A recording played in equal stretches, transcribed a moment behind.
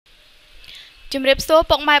ជំរាបសួរ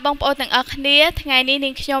ពុកម៉ែបងប្អូនទាំងអស់គ្នាថ្ងៃនេះនា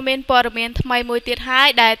ងខ្ញុំមានព័ត៌មានថ្មីមួយទៀតហើយ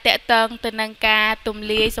ដែលតេតងទៅនឹងការទម្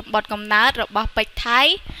លាយសម្បត្តិកំណើតរបស់ពេជ្រថៃ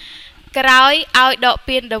ក្រោយឲ្យដក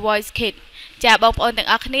ពាន The Voice Kids ចាបងប្អូនទាំង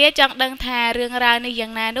អស់គ្នាចង់ដឹងថារឿងរ៉ាវនេះយ៉ា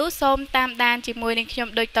ងណានោះសូមតាមដានជាមួយនឹងខ្ញុំ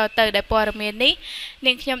ដូចតទៅដែលព័ត៌មាននេះ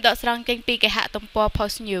នាងខ្ញុំដកស្រង់ចេញពីគេហទំព័រ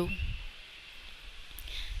Post News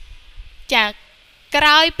ចាក្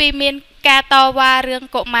រោយពីមានការតវ៉ារឿង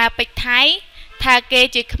កុមារពេជ្រថៃថាគេ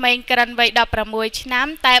ជាក្មេងក្រិនវ័យ16ឆ្នាំ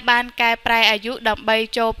តែបានកែប្រែអាយុដើម្បី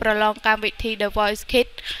ចូលប្រឡងកម្មវិធី The Voice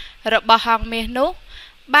Kids របស់ហងមាសនោះ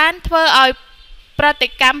បានធ្វើឲ្យប្រតិ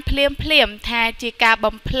កម្មភ្លាមថាជាការ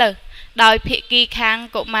បំភ្លើសដោយភាគីខាង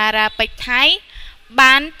កុមារាពេជ្រថៃ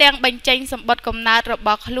បានទាំងបញ្ចេញសម្បត្តិកំណើតរប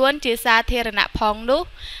ស់ខ្លួនជាសាធារណៈផងនោះ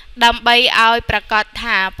ដើម្បីឲ្យប្រកាស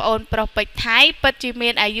ថាប្អូនប្រុសពេជ្រថៃពិតជាមា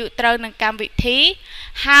នអាយុត្រូវនឹងកម្មវិធី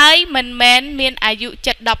ហើយមិនមែនមានអាយុ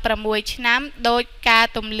16ឆ្នាំដោយការ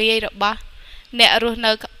ទម្លាយរបស់អ្នករស់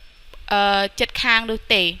នៅចិត្តខាងនោះ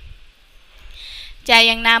ទេចា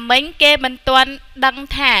យ៉ាងណាមិញគេមិនទាន់ដឹង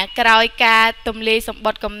ថាក្រោយការទម្លាយសម្ប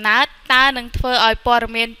ត្តិកំណើតតើនឹងធ្វើឲ្យព័ត៌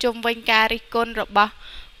មានជុំវិញការរិះគន់របស់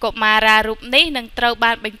កុមារារូបនេះនឹងត្រូវ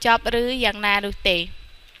បានបញ្ចប់ឬយ៉ាងណានោះទេ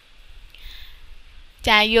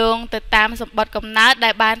ចាយោងទៅតាមសម្បត្តិកំណើតដែ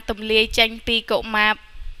លបានទម្លាយចេញពីកុមារ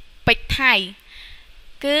ពេជ្រថៃ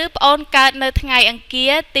គឺប្អូនកើតនៅថ្ងៃអង្គា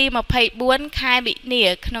រទី24ខែមិនិនា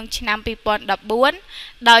ក្នុងឆ្នាំ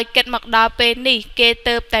2014ដោយគិតមកដល់ពេលនេះគេ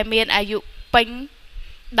ទើបតែមានអាយុពេញ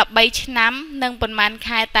13ឆ្នាំនិងប៉ុន្មាន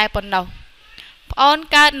ខែតែប៉ុណ្ណោះប្អូន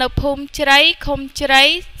កើតនៅភូមិជ្រៃឃុំជ្រៃ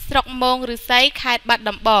ស្រុកមោងឫស្សីខេត្តបាត់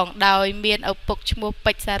ដំបងដោយមានឪពុកឈ្មោះ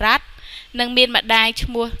ពេជ្រសារ៉ាត់និងមានម្ដាយឈ្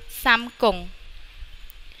មោះសាំគង់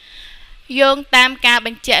យោងតាមការប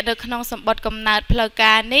ញ្ជាក់នៅក្នុងសម្បត្តិកំណើតផ្លូវ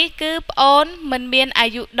ការនេះគឺប្អូនមិនមានអា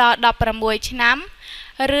យុដល់16ឆ្នាំ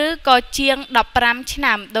ឬក៏ជាង15ឆ្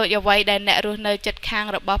នាំដោយអ្វីដែលអ្នករស់នៅជិតខាង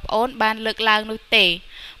របស់ប្អូនបានលើកឡើងនោះទេ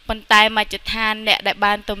ប៉ុន្តែមជ្ឈដ្ឋានអ្នកដែល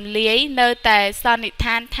បានទម្លាយនៅតែសន្និដ្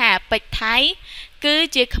ឋានថាពេជ្រថៃគឺ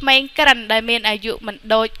ជាក្មេងក្រិនដែលមានអាយុមិន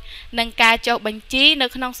ដូចនឹងការចុះបញ្ជីនៅ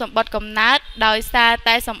ក្នុងសម្បត្តិកំណើតដោយសារ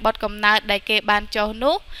តែសម្បត្តិកំណើតដែលគេបានចុះ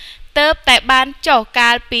នោះទើបតែបានចុះកា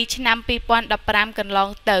លពីឆ្នាំ2015កន្លង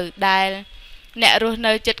ទៅដែលអ្នករស់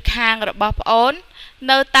នៅជិតខាងរបស់ប្អូន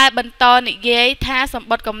នៅតែបន្តនិយាយថាសម្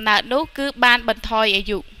បត្តិកំណើតនោះគឺបានបន្ថយអា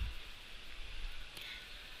យុ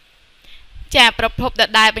ចាប្រភពដ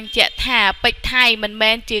ដែលបញ្ជាក់ថាពេជ្រថៃមិន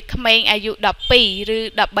មែនជាក្មេងអាយុ12ឬ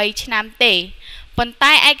13ឆ្នាំទេប៉ុន្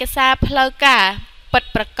តែឯកសារផ្លូវការពិត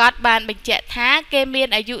ប្រាកដបានបញ្ជាក់ថាគេមាន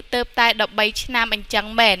អាយុទើបតែ13ឆ្នាំអញ្ចឹង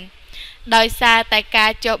មែនដោយសារតែកា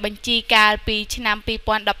រចុះបញ្ជីកាលពីឆ្នាំ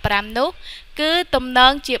2015នោះគឺទំន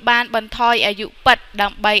ងជាបានបន្ថយអាយុពិតដើ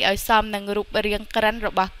ម្បីឲ្យសមនឹងរូបរាងក្រិនរ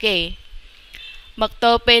បស់គេមកទ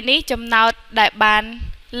ល់ពេលនេះចំណោទដែលបាន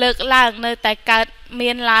លើកឡើងនៅតែកើត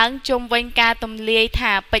មានឡើងជុំវិញការទម្លាយ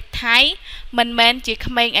ថាពេជ្រថៃមិនមែនជា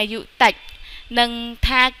ក្មេងអាយុតិចនិង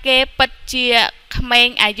ថាគេពិតជាក្មេង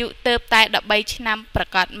អាយុទើបតែ13ឆ្នាំប្រ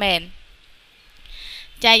កាសមែន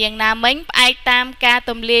ចាយ៉ាងណាមិញផ្អែកតាមការ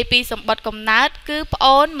ទម្លាយពីសម្បត្តិកំណើតគឺប្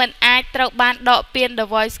អូនមិនអាចត្រូវបានដកពាន The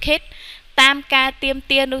Voice Kids តាមការទាម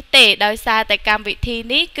ទារនោះទេដោយសារតែកម្មវិធី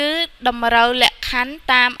នេះគឺតម្រូវលក្ខខណ្ឌ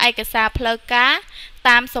តាមឯកសារផ្លូវការ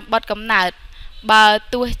តាមសម្បត្តិកំណើតបើ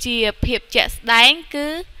ទោះជាភាពជាក់ស្ដែងគឺ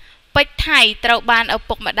ពេជ្រថៃត្រូវបានឪ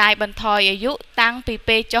ពុកម្ដាយបន្ថយអាយុតាំងពី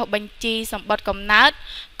ពេលចុះបញ្ជីសម្បត្តិកំណើត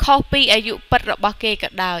ខុសពីអាយុពិតរបស់គេក៏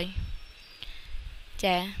ដោយ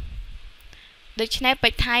ចាដូច្នេះពេ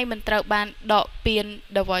ជ្រថៃមិនត្រូវបានដកពាន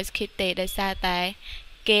The Voice Kids ទេដោយសារតែ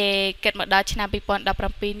គេគិតមកដល់ឆ្នាំ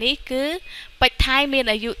2017នេះគឺពេជ្រថៃមាន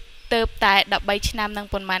អាយុទើបតែ13ឆ្នាំនិង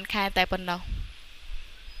ប៉ុន្មានខែតែប៉ុណ្ណោះ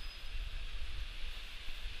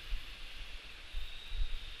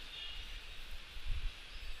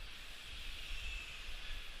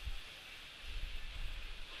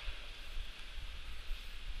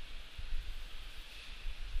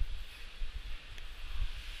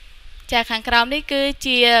ចាខាងក្រោមនេះគឺ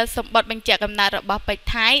ជាសម្បត្តិបញ្ជាក់កំណើតរបស់ពេជ្រ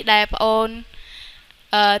ថៃដែលប្អូន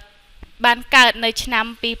បានកើតនៅឆ្នាំ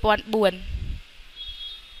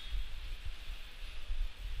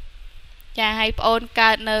2004ចាហើយប្អូន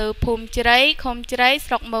កើតនៅភូមិជ្រៃឃុំជ្រៃ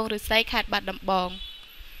ស្រុកមោងឫស្សីខេត្តបាត់ដំបង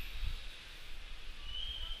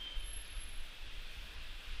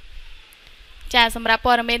ចាសម្រាប់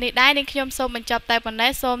ព័ត៌មាននេះដែរនាងខ្ញុំសូមបញ្ចប់តែប៉ុណ្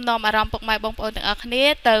ណេះសូមនាំអារម្មណ៍ពុកម៉ែបងប្អូនទាំងអស់គ្នា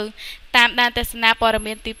ទៅតាមដានទស្សនាព័ត៌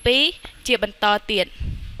មានទី2ជាបន្តទៀត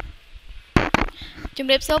ជំ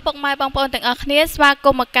រាបសួរពុកម៉ែបងប្អូនទាំងអស់គ្នាស្វាគ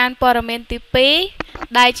មន៍មកកាន់ព័ត៌មានទី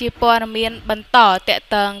2ដែលជាព័ត៌មានបន្តតាក់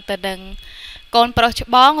ទងទៅនឹងកូនប្រុសច្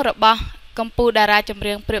បងរបស់កម្ពុជាតារាចម្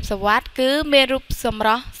រៀងព្រាបសវត្ថគឺមានរូបសម្រ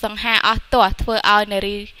ស់សង្ហាអស់ទាស់ធ្វើឲ្យនា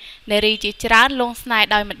រី នារីជាច្រើនលងស្នេហ៍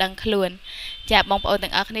ដោយមិនដឹងខ្លួនចាបងប្អូន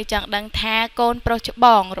ទាំងអស់គ្នាចង់ដឹងថាកូនប្រុសច្ប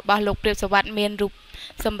ងរបស់លោកព្រាបសវត្ថមានរូប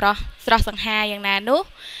សម្រស់ស្រស់សង្ហាយ៉ាងណានោះ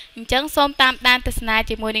អញ្ចឹងសូមតាមដានទស្សនា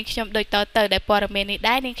ជាមួយនឹងខ្ញុំដូចតទៅដែលព័ត៌មាននេះ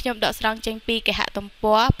ដែរនាងខ្ញុំដកស្រង់ចេញពីគេហទំ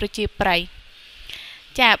ព័រប្រជាប្រិយ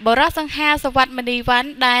ចាបរោះសង្ហាសវត្ថមនីវ៉ាន់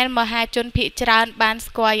ដែលមហាជនភាគច្រើនបាន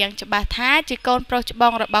ស្គាល់យ៉ាងច្បាស់ថាជាកូនប្រុសច្ប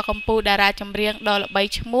ងរបស់កម្ពុជាតារាចម្រៀងដ៏ល្បី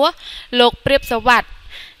ឈ្មោះលោកព្រាបសវត្ថ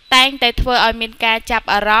តែងតែធ្វើឲ្យមានការចាប់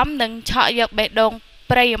អារម្មណ៍និងឆក់យកបេះដូង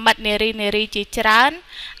ប្រិយមិត្តនារីជាច្រើន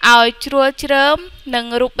ឲ្យជ្រួលជ្រើមនឹង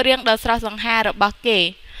រូបរាងដ៏ស្រស់សង្ហារបស់គេ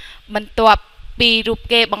បន្ទាប់ពីរូប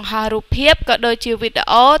គេបង្ហោះរូបភាពក៏ដូចជាវីដេ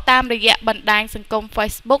អូតាមរយៈបណ្ដាញសង្គម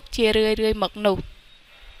Facebook ជារឿយៗមកនោះ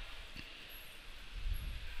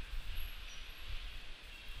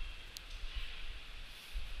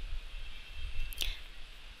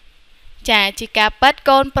ចាជាការប៉ັດ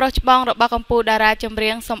កូនប្រុសច្បងរបស់កម្ពុជាតារាចម្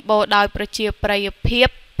រៀងសម្បូរដោយប្រជាប្រិយភាព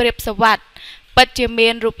ព្រាបសវត្ថពិតជាមា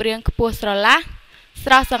នរូបរាងខ្ពស់ស្រឡះ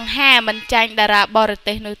ស្រស់សង្ហាមិនចាញ់តារាបរ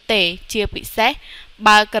ទេសនោះទេជាពិសេស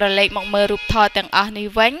បើក្រឡេកមកមើលរូបថតទាំងអស់នេះ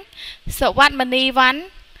វិញសវត្ថមនីវ៉ាន់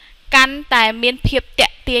កាន់តែមានភាពតា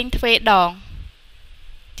ក់ទាញទ្វេដង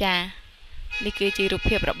ចានេះគឺជារូប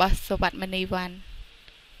ភាពរបស់សវត្ថមនីវ៉ាន់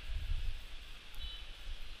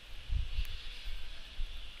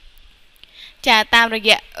ចាតាមរ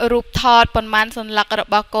យៈរូបថតប៉ុន្មានសន្លឹករ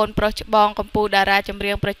បស់កូនប្រុសច្បងកម្ពុជាតារាចម្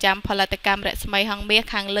រៀងប្រចាំផលិតកម្មរស្មីហង្សមាស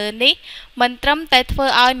ខាងលើនេះមិនត្រឹមតែធ្វើ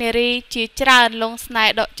ឲ្យនារីជាច្រើនលងស្នេ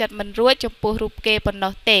ហ៍ដកចិត្តមិនរួចចំពោះរូបគេប៉ុណ្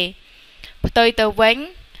ណោះទេផ្ទុយទៅវិញ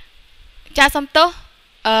ចាសំទោស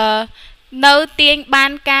នៅទាញបា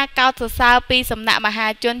នការកោតសរសើរពីសំណាក់មហា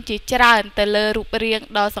ជនជាច្រើនទៅលើរូបរាង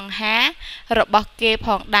ដ៏សង្ហារបស់គេផ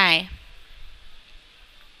ងដែរ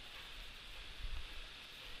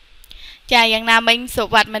ចាយ៉ាងណាមិញស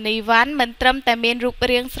វត្ថមនីវ៉ាន់មិនត្រឹមតែមានរូប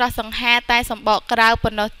រាងស្រស់សង្ហាតែសម្បកក្រៅ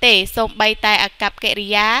ប៉ុណ្ណោះទេសូម្បីតែអាកប្បកិរិ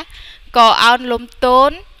យាក៏អោនលំទោ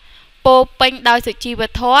នពោពេញដោយសុជីវ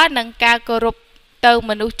ធម៌និងការគោរពទៅ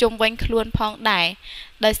មនុស្សជុំវិញខ្លួនផងដែរ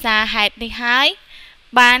ដោយសារហេតុនេះហើយ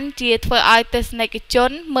បានជាធ្វើឲ្យទស្សនិកជ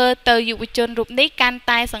នមើលទៅយុវជនរូបនេះកាន់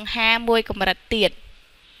តែសង្ហាមួយកម្រិតទៀត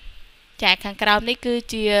ចាខាងក្រោមនេះគឺ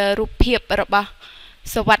ជារូបភាពរបស់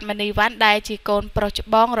សវត្ថមនីវ៉ាន់ដែលជាកូនប្រុសច្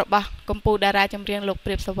បងរបស់កម្ពុជាតារាចម្រៀងលោកព្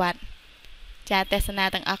រាបសវត្ថចាទស្សនា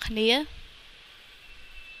ទាំងអស់គ្នា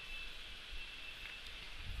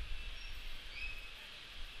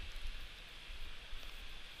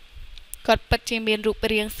គាត់ពិតជាមានរូប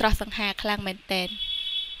រាងស្រស់សង្ហាខ្លាំងមែនទែន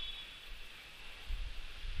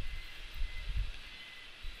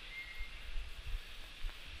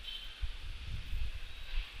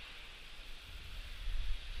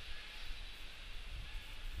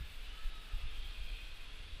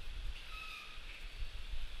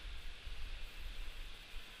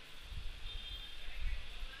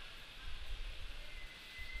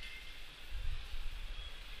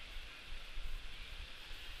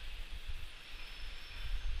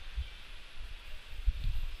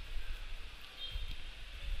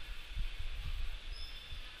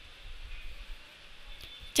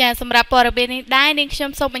ចាសម្រាប់ព័ត៌មាននេះដែរនាងខ្ញុំ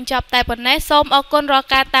សូមបញ្ចប់តែប៉ុណ្ណេះសូមអរគុណរាល់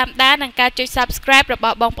ការតាមដាននិងការចុច Subscribe រប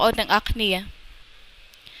ស់បងប្អូនទាំងអស់គ្នា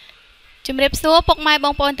ជំរាបសួរពុកម៉ែប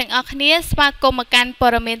ងប្អូនទាំងអស់គ្នាស្វាគមន៍មកកាន់ព័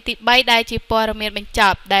ត៌មានទី3ដែលជាព័ត៌មានបញ្ច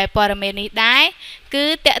ប់ដែលព័ត៌មាននេះដែរគឺ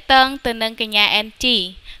តាក់ទងទៅនឹងកញ្ញា NG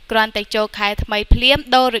គ្រាន់តែចូលខែថ្មីភ្លាម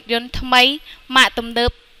ដូររថយន្តថ្មីម៉ាកទំនើ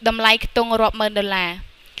បតម្លៃខ្ទង់រាប់ម៉ឺនដុល្លារ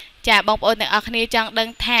ចាបងប្អូនទាំងអស់គ្នាចង់ដឹង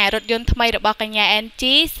ថារថយន្តថ្មីរបស់កញ្ញា NG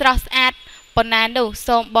ស្រស់ស្អាតប៉ុណ្ណានោះ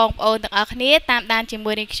សូមបងប្អូនទាំងអស់គ្នាតាមដានជា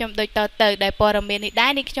មួយនឹងខ្ញុំដូចតទៅដែលព័ត៌មាននេះដែ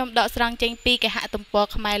រនេះខ្ញុំដកស្រង់ចេញពីគេហទំព័រ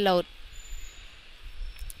ខ្មែរឡូត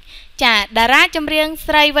ចាតារាចម្រៀង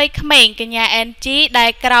ស្រីវ័យក្មេងកញ្ញា NG ដែ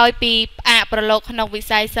លក្រោយពីផ្អាកប្រឡូកក្នុងវិ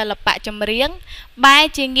ស័យសិល្បៈចម្រៀងបែរ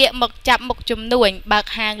ជាងាកមកចាប់មុខជំនួញបើក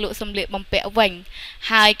ហាងលក់សម្លៀកបំពាក់វិញ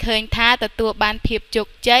ហើយឃើញថាទទួលបានភាពជោគ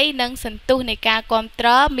ជ័យនិងសន្ទុះនៃការគាំទ្រ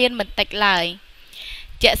មានមិនតិចឡើយ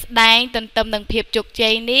ជាក់ស្ដែងទន្ទឹមនឹងភាពជោគជ័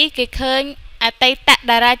យនេះគេឃើញអតីត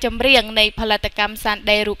តារាចម្រៀងនៃផលិតកម្ម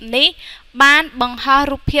Sunday រូបនេះបានបង្ហោះ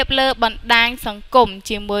រូបភាពលើបណ្ដាញសង្គម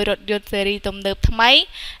ជាមួយរថយន្តស៊េរីទំនើបថ្មី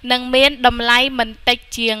និងមានតម្លៃមិនតិច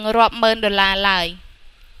ជាងរាប់ម៉ឺនដុល្លារឡើយ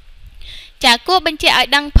ចាគួរបញ្ជាក់ឲ្យ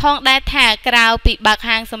ដឹងផងដែរថាក្រៅពីបើក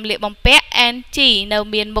ហាងសម្លៀកបំពាក់ NG នៅ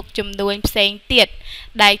មានមុខជំនួញផ្សេងទៀត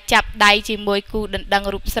ដែលចាប់ដៃជាមួយគូដណ្ដឹង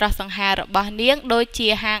រូបស្រស់សង្ហារបស់នាងដូចជា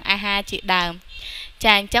ហាងអាហារជាដើម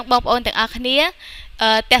ចាអញ្ចឹងបងប្អូនទាំងអស់គ្នា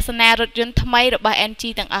ទស្សនារថយន្តថ្មីរបស់ NG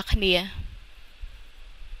ទាំងអស់គ្នា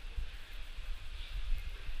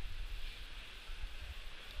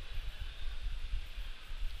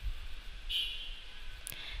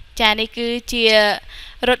ចានេះគឺជា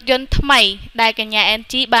រថយន្តថ្មីដែលកញ្ញា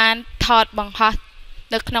NG បានថតបង្ហោះ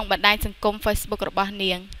នៅក្នុងបណ្ដាញសង្គម Facebook របស់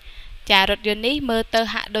នាងចារថយន្តនេះមើលទៅ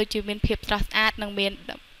ហាក់ដូចជាមានភាពស្រស់ស្អាតនិងមាន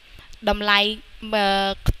តម្លៃ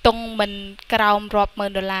ខ្ទង់មិនក្រោមរាប់ម៉ឺ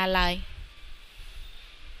នដុល្លារឡើយ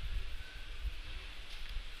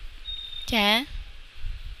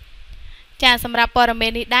ចាសម្រាប់ព័ត៌មា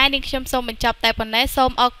ននេះដែរនាងខ្ញុំសូមបញ្ចប់តែប៉ុណ្ណេះសូ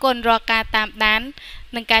មអរគុណរាល់ការតាមដាន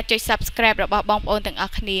និងការចុច Subscribe របស់បងប្អូនទាំងអ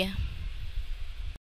ស់គ្នា